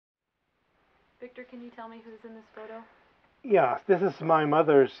Victor, can you tell me who's in this photo? Yeah, this is my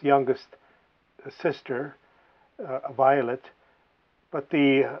mother's youngest sister, Violet. But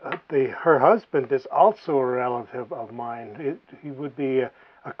her husband is also a relative of mine. He would be a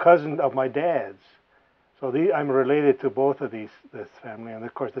cousin of my dad's. So I'm related to both of this family, and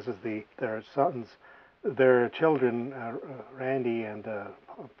of course this is their sons, their children, Randy and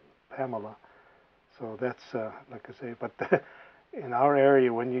Pamela. So that's like I say. But in our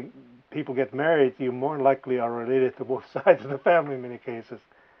area, when people get married, you more likely are related to both sides of the family in many cases.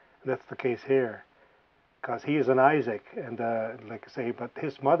 And that's the case here, because he is an Isaac, and like I say, but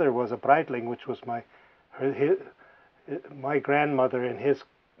his mother was a Breitling, which was my grandmother and his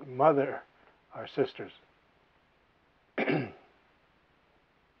mother are sisters.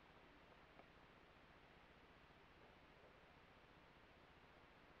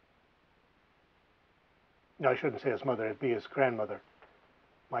 No, I shouldn't say his mother. It'd be his grandmother.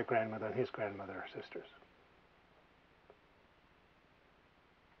 My grandmother and his grandmother are sisters.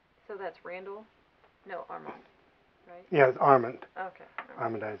 So that's Randall? No, Armand, right? Yeah, it's Armand. Okay.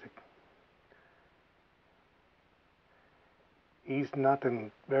 Armand Isaac. He's not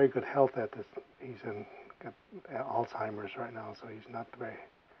in very good health at this. He's got Alzheimer's right now, so he's not very.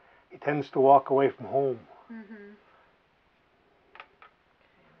 He tends to walk away from home. Mm-hmm. Okay,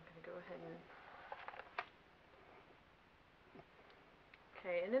 I'm going to go ahead and...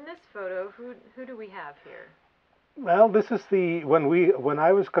 Okay, and in this photo, who do we have here? Well, this is when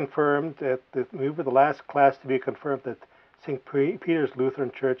I was confirmed we were the last class to be confirmed at St. Peter's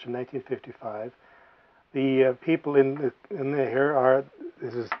Lutheran Church in 1955. The people in here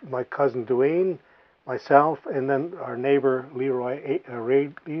this is my cousin Duane, myself, and then our neighbor Leroy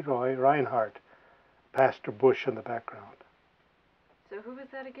Reinhardt, Pastor Bush in the background. So who was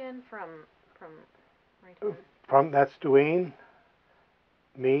that again from right here? That's Duane,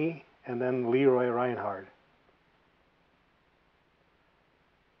 me, and then Leroy Reinhardt.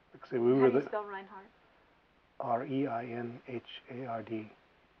 How do you spell Reinhardt? Reinhard. Okay.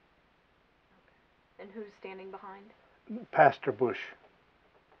 And who's standing behind? Pastor Bush.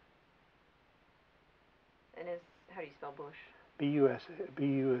 And how do you spell Bush?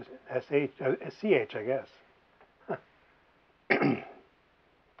 B-U-S-H, I guess. I mean,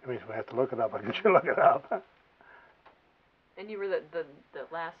 if I have to look it up, I can sure look it up. And you were the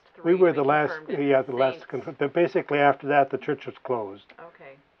last three. We were the last, the last confirmed. Basically, after that, the church was closed.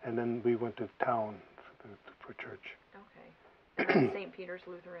 Okay. And then we went to town for church. Okay. And that's St. Peter's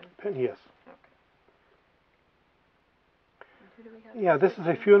Lutheran? Yes. Okay. And who do we have? Yeah, this is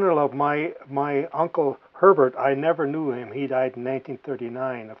a funeral of my uncle Herbert. I never knew him. He died in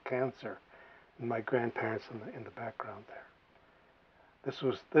 1939 of cancer. And my grandparents in the background there. This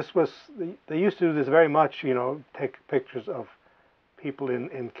was they used to do this very much, take pictures of people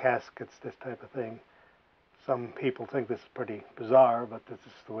in caskets, this type of thing. Some people think this is pretty bizarre, but this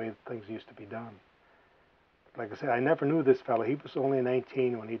is the way things used to be done. Like I said, I never knew this fellow. He was only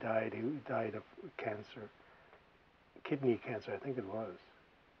 19 when he died. He died of cancer, kidney cancer, I think it was.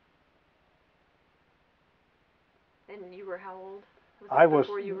 And you were how old?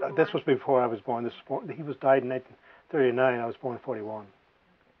 This was before I was born. He was died in 1939. I was born in 41.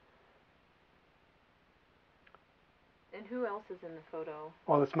 And who else is in the photo?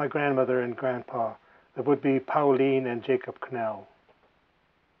 Well, it's my grandmother and grandpa. There would be Pauline and Jacob Knell.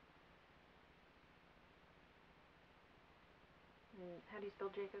 How do you spell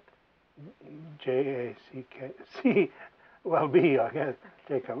Jacob? J-A-C-K-C. Well, B, I guess.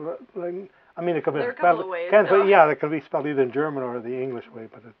 Jacob. I mean, it could be there are a couple of ways. Yeah, it could be spelled either in German or the English way,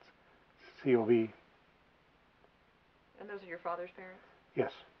 but it's C-O-V. And those are your father's parents?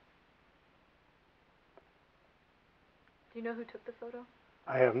 Yes. Do you know who took the photo?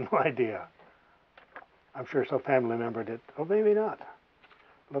 I have no idea. I'm sure some family member did. Or maybe not.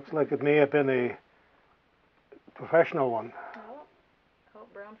 Looks like it may have been a professional one. Oh,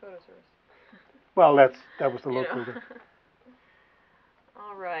 Brown Photo Service. Well, that was the local.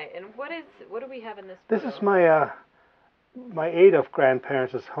 All right. And what do we have in this photo? This is my Adolf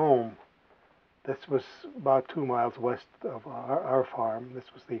grandparents' home. This was about 2 miles west of our farm.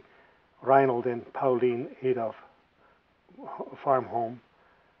 This was the Reinhold and Pauline Adolf farm home.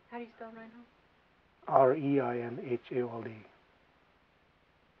 How do you spell Reinhold? R-E-I-N-H-A-L-D.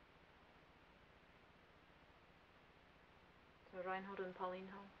 So Reinhold and Pauline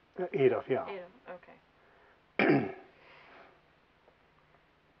home? Adolf, yeah. Adolf, okay.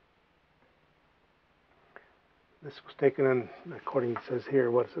 This was taken in, according it says here,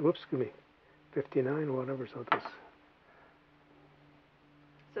 what is it? Whoops, excuse me, 59 or whatever. So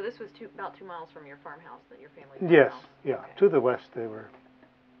this was about 2 miles from your farmhouse that your family. Yes, farmhouse. yeah. Okay. To the west they were.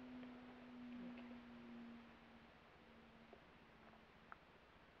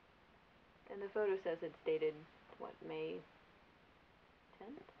 photo says it's dated, what, May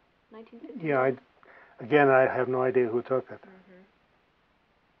 10th, 1959? Yeah, again, I have no idea who took it. Mm-hmm.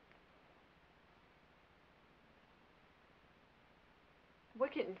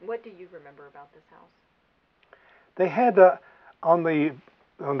 What do you remember about this house? They had on the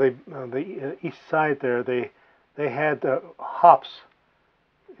east side there. They had hops,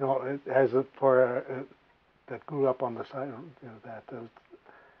 you know, as a, for that grew up on the side. You know, that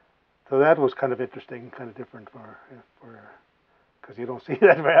so that was kind of interesting, kind of different for because you don't see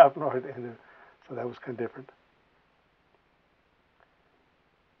that very often. So that was kind of different.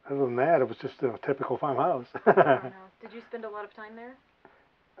 Other than that, it was just a typical farmhouse. Farmhouse. Did you spend a lot of time there?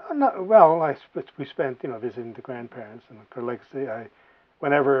 No, well, we spent, you know, visiting the grandparents, and like I say,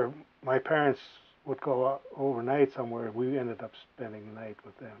 whenever my parents would go overnight somewhere, we ended up spending the night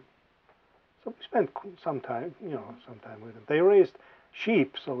with them. So we spent some time, you know, some time with them. They raised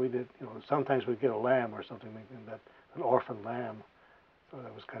sheep, so we did, you know, sometimes we'd get a lamb or something like that, an orphan lamb. So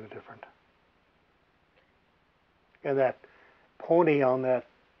that was kind of different. And that pony on that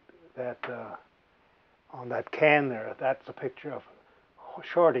on that can there, that's a picture of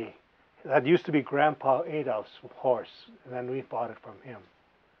Shorty. That used to be Grandpa Adolph's horse, and then we bought it from him.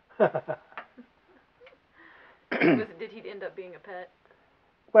 Did he end up being a pet?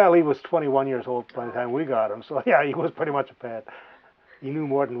 Well, he was 21 years old by the time we got him, so yeah, he was pretty much a pet. He knew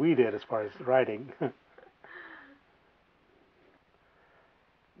more than we did as far as riding.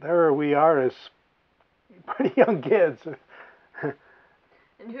 There we are as pretty young kids. And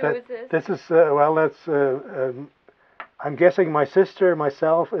who is this? This is, well, that's, I'm guessing my sister,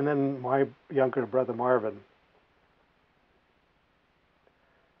 myself, and then my younger brother Marvin.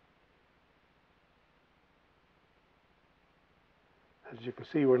 As you can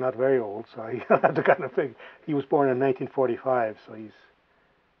see, we're not very old, so I have to kind of think. He was born in 1945, so he's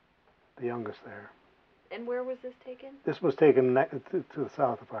the youngest there. And where was this taken? This was taken to the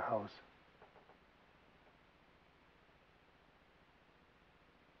south of our house.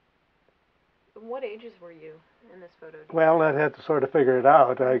 What ages were you in this photo? Well, I had to sort of figure it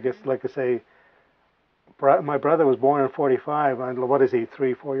out. I guess, like I say, my brother was born in 45. And what is he,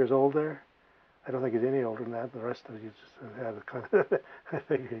 3, 4 years old there? I don't think he's any older than that. The rest of you just had a kind of, I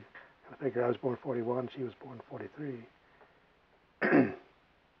figure I was born 41, she was born 43.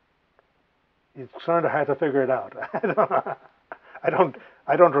 You sort of had to figure it out. I don't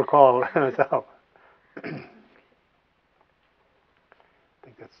recall myself. I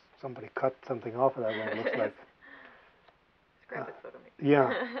think that's somebody cut something off of that one. It looks like. Scrap it photo, maybe.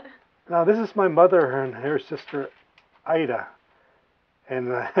 Yeah. Now this is my mother and her sister Ida, and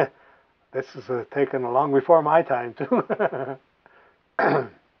this is taken long before my time too. Was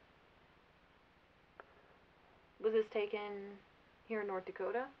this taken here in North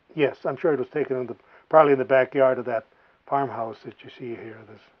Dakota? Yes, I'm sure it was taken probably in the backyard of that farmhouse that you see here.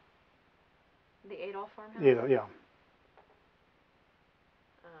 The Adolph farmhouse? Yeah.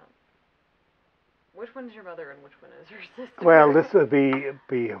 Which one's your mother and which one is your sister? Well, this would be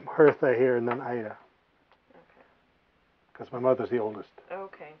Hertha here and then Ida. Okay. Because my mother's the oldest.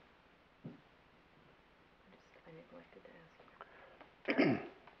 Okay. I neglected to ask.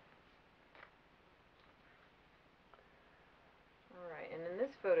 All right, and in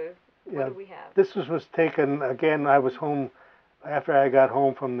this photo, what do we have? This was taken again. I was home after I got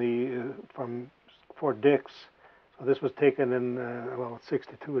home from from Fort Dix. So this was taken in well,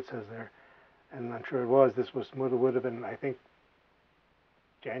 62 it says there. And I'm sure it was. This would have been, I think,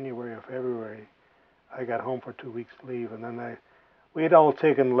 January or February. I got home for 2 weeks leave, and then we had all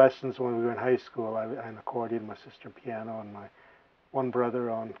taken lessons when we were in high school. I on accordion, my sister piano, and my one brother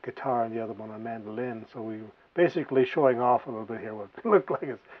on guitar, and the other one on mandolin. So we were basically showing off a little bit here what we looked like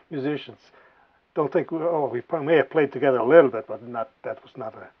as musicians. Don't think we may have played together a little bit, but that was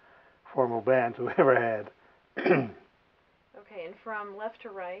not a formal band we ever had. Okay, and from left to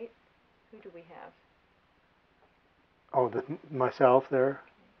right, who do we have? Oh, myself there.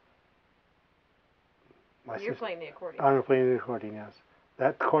 You're playing the accordion. I'm playing the accordion, yes.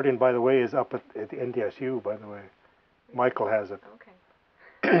 That accordion, by the way, is up at the NDSU, by the way. Michael has it.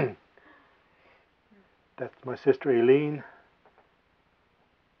 Okay. That's my sister Eileen,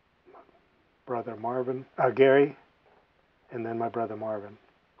 brother Gary, and then my brother Marvin.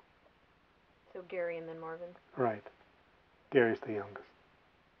 So Gary and then Marvin? Right. Gary's the youngest.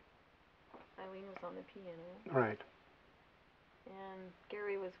 Eileen was on the piano. Right. And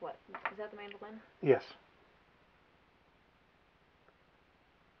Gary was what? Is that the mandolin? Yes.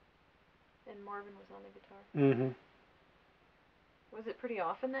 And Marvin was on the guitar? Mm-hmm. Was it pretty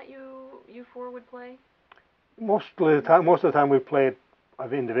often that you four would play? Most of the time we played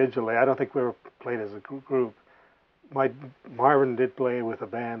of individually. I don't think we were played as a group. My Marvin did play with a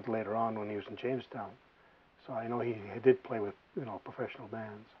band later on when he was in Jamestown, so I know he did play with professional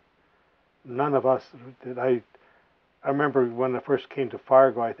bands. None of us did. I remember when I first came to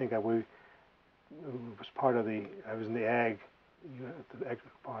Fargo. I think we was part of the. I was in the ag, the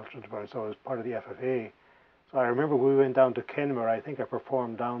agricultural department, so I was part of the FFA. So I remember we went down to Kenmare. I think I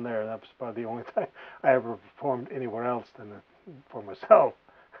performed down there. That was probably the only time I ever performed anywhere else than for myself.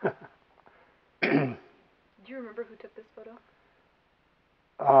 Do you remember who took this photo?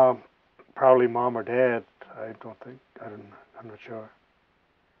 Probably mom or dad. I don't think. I'm not sure.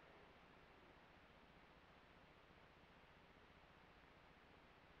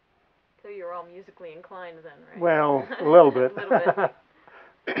 So you were all musically inclined then, right? Well, a little bit. A little bit.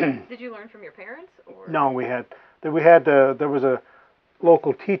 Did you learn from your parents, or? No, there was a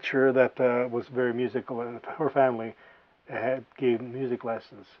local teacher that was very musical, and her family gave music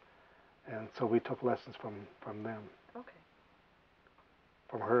lessons, and so we took lessons from them. Okay.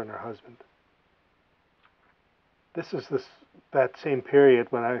 From her and her husband. This is that same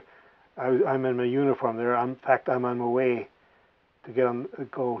period when I'm in my uniform there. In fact, I'm on my way to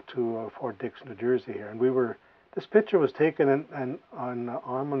go to Fort Dix, New Jersey here, and this picture was taken on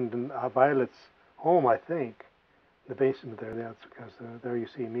Armand and Violet's home, I think, the basement there. That's because there you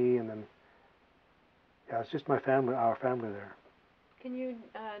see me, and then it's just my family, our family there. Can you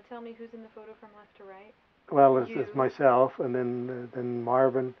tell me who's in the photo from left to right? Well, it's myself, and then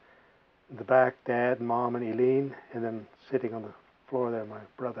Marvin, in the back, Dad, Mom, and Eileen, and then sitting on the floor there, my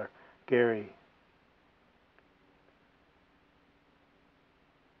brother Gary.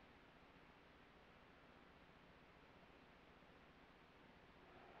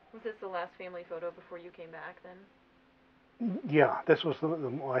 Was this the last family photo before you came back then? Yeah, this was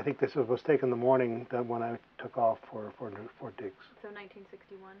I think this was taken the morning that when I took off for Dix. So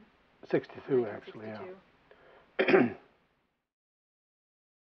 1961. 62 actually, yeah. Okay.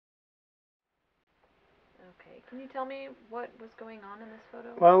 Can you tell me what was going on in this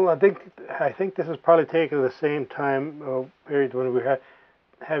photo? Well, I think this is probably taken at the same time period when we were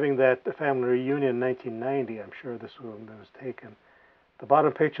having that family reunion in 1990. I'm sure this one that was taken. The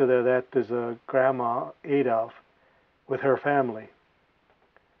bottom picture there, that is Grandma Adolf with her family.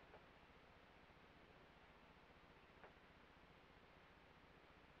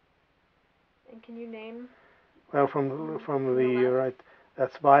 And can you name? Well, from the right,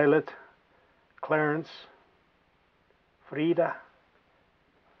 that's Violet, Clarence, Frida.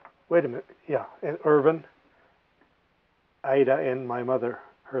 Wait a minute, yeah, and Irvin, Ida, and my mother,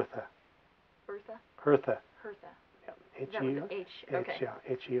 Hertha. Bertha? Hertha. Hertha. Yeah, That was H. Okay. Yeah,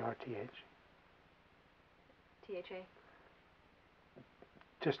 H-E-R-T-H. T-H-A?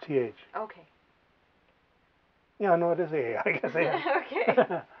 Just T-H. Okay. Yeah, no, it is A, I guess. Okay.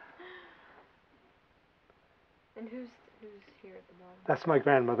 And who's here at the bottom? That's my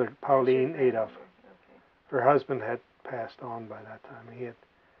grandmother, Pauline Adolf. Okay. Her husband had passed on by that time. He had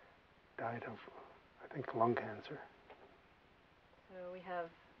died of, I think, lung cancer. So we have,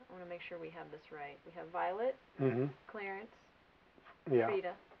 I want to make sure we have this right. We have Violet, Clarence, yeah.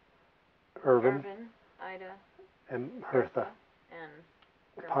 Frida, Irvin, Ida, and Hertha. And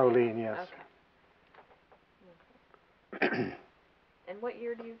Pauline, yes. Okay. And what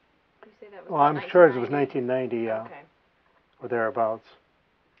year do you say that was? Well, I'm sure it was 1990, yeah. Okay. Or thereabouts.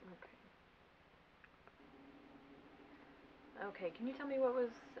 Okay. Can you tell me what was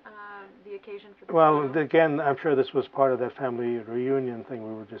the occasion for this? Well, again, I'm sure this was part of that family reunion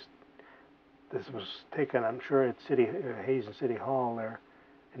thing. This was taken, I'm sure, at Hazen City Hall there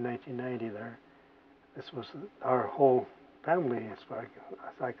in 1990 there. This was our whole family, as far as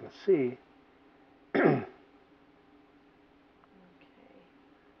I can see. Okay.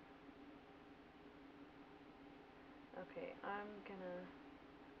 Okay, I'm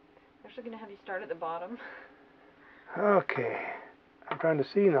actually gonna have you start at the bottom. Okay. I'm trying to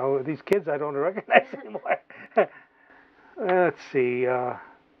see now. These kids I don't recognize anymore. Let's see.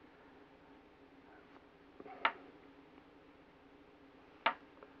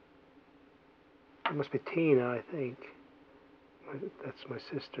 It must be Tina, I think. That's my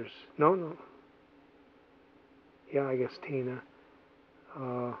sister's. No. Yeah, I guess Tina.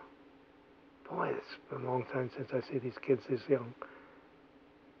 Boy, it's been a long time since I see these kids this young.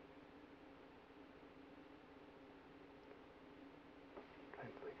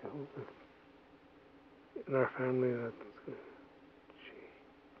 In our family,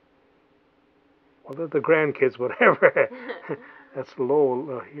 well, the grandkids, whatever. That's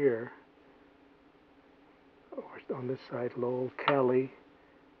Lowell here. On this side, Lowell, Kelly.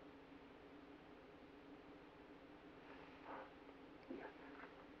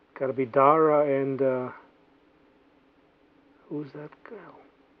 got to be Dara and who's that girl?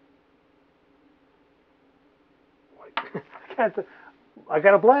 I can't. I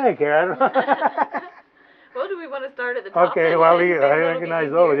got a blank here. I don't know. Well, do we want to start at the top? Okay, well, I recognize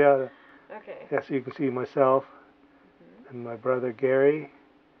those. Yeah. Okay. Yes, you can see myself Mm-hmm. and my brother Gary,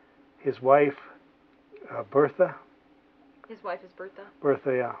 his wife Bertha. His wife is Bertha?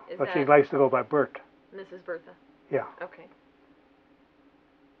 Bertha, yeah. Is But she that likes to go by Bert. Mrs. Bertha? Yeah. Okay.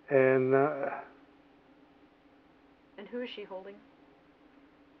 And who is she holding?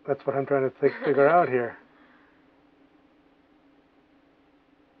 that's what I'm trying to figure out here.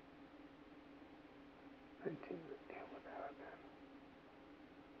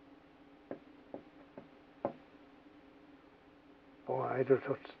 Boy, I don't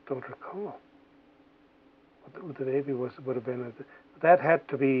recall what the baby would have been. That had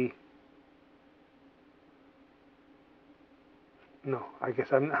to be. No, I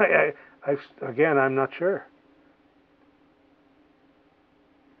guess again, I'm not sure.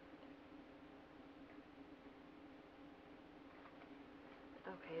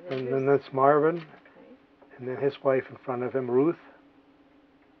 Okay. And then that's Marvin. Okay. And then his wife in front of him, Ruth.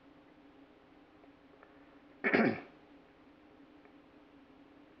 Okay.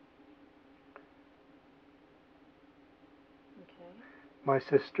 My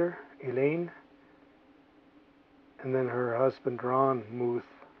sister, Elaine. And then her husband, Ron Muth.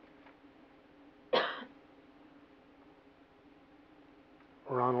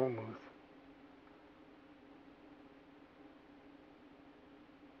 Ronald Muth.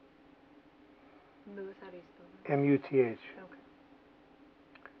 Muth, how do you spell that? Muth. Okay.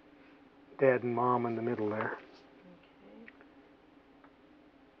 Dad and mom in the middle there. Okay.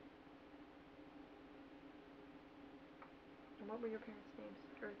 And what were your parents' names?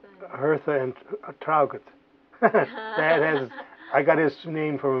 Hertha and Traugut. Dad has. I got his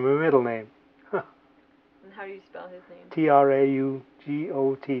name from a middle name. And how do you spell his name? Traugott.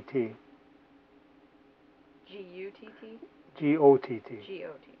 G-U-T-T? Gott. G-O-T-T, okay.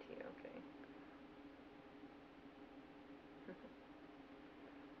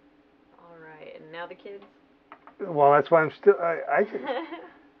 All right, and now the kids? Well, that's why I'm still.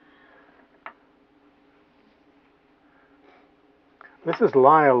 This is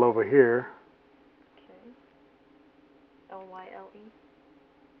Lyle over here. Okay. L-Y-L-E?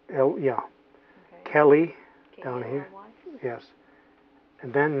 Yeah. Okay. Kelly K-E-L-L-Y? down here. Yes.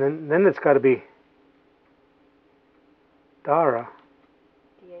 And then it's got to be Dara.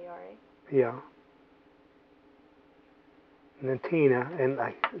 D-A-R-A? Yeah. And then Tina, and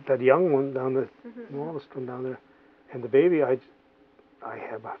that young one down the smallest one down there, and the baby I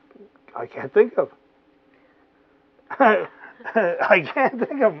can't think of. I can't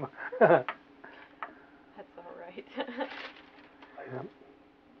think of. That's all right. Yeah. Okay.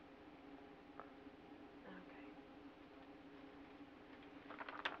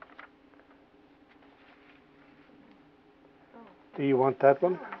 Oh. Do you want that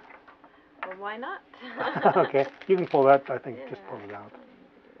one? Well, why not? Okay, you can pull that. I think Yeah, just pull it out. fine, you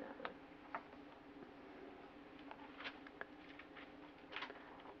can do that one.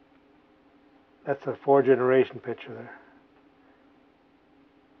 That's a 4-generation picture there.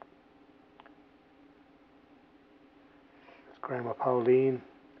 That's Grandma Pauline,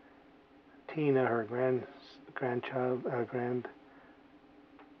 Tina, her grandchild,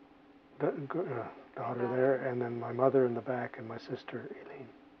 daughter there, and then my mother in the back, and my sister Elaine.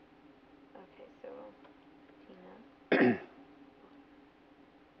 Okay, so Tina.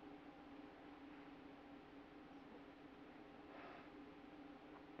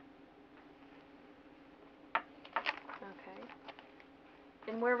 Okay.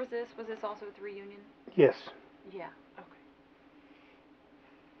 And where was this? Was this also at the reunion? Yes. Yeah. Okay.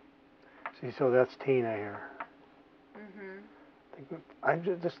 See, so that's Tina here. Mhm. I'm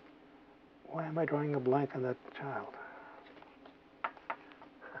just. Why am I drawing a blank on that child?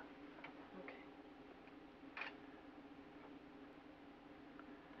 Okay.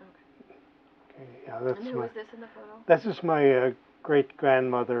 Okay, yeah, that's and who is this in the photo? This is my great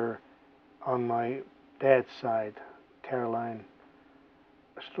grandmother on my dad's side, Caroline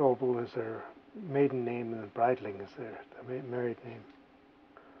Strobel is her maiden name, and Breitling is their married name.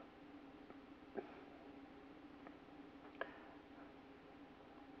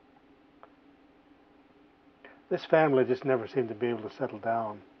 This family just never seemed to be able to settle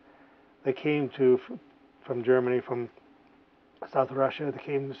down. They came from Germany, from South Russia. They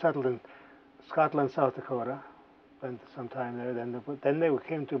came settled in Scotland, South Dakota, spent some time there. Then they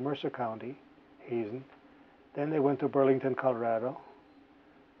came to Mercer County, Hazen. Then they went to Burlington, Colorado.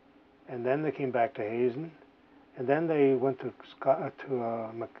 And then they came back to Hazen. and then they went to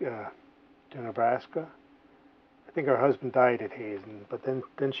to Nebraska. I think her husband died at Hazen, but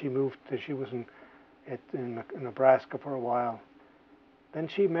then she moved. She was in Nebraska for a while. Then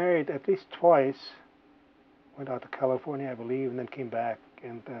she married at least twice. Went out to California, I believe, and then came back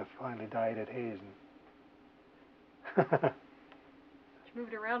and finally died at Hazen. She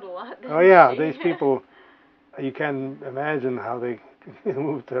moved around a lot. Oh yeah, she? these people. You can imagine how they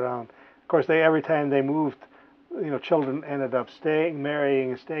moved around. Of course, every time they moved, children ended up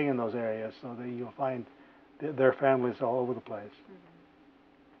marrying, and staying in those areas. So you'll find their families all over the place.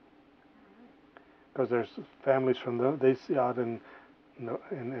 Because there's families from they see out in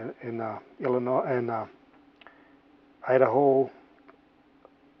Illinois and Idaho,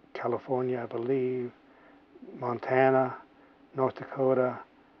 California, I believe, Montana, North Dakota,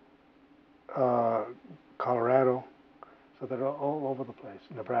 Colorado. So they're all over the place.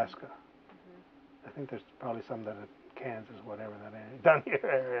 Nebraska. I think there's probably some that are Kansas, whatever that is, down here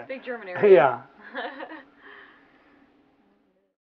area. Big German area. Yeah.